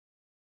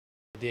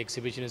The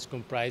exhibition is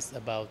comprised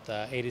about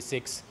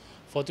 86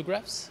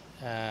 photographs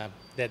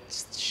that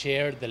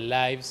share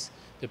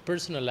the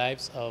personal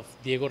lives of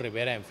Diego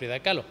Rivera and Frida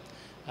Kahlo.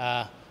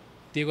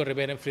 Diego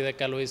Rivera and Frida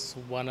Kahlo is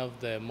one of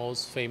the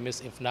most famous,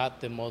 if not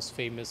the most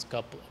famous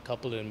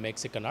couple in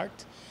Mexican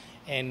art.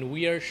 And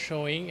we are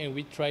showing, and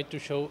we try to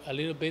show a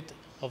little bit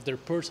of their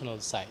personal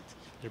side,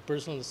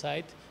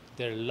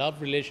 their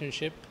love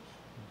relationship,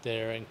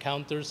 their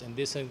encounters, and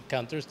these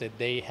encounters that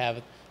they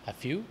have a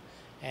few.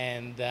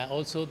 And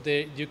also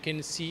you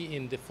can see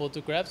in the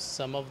photographs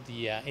some of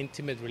the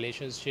intimate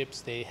relationships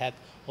they had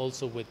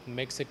also with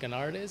Mexican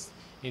artists,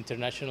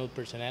 international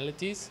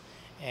personalities,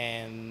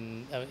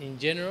 and in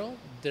general,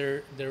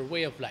 their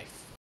way of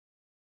life.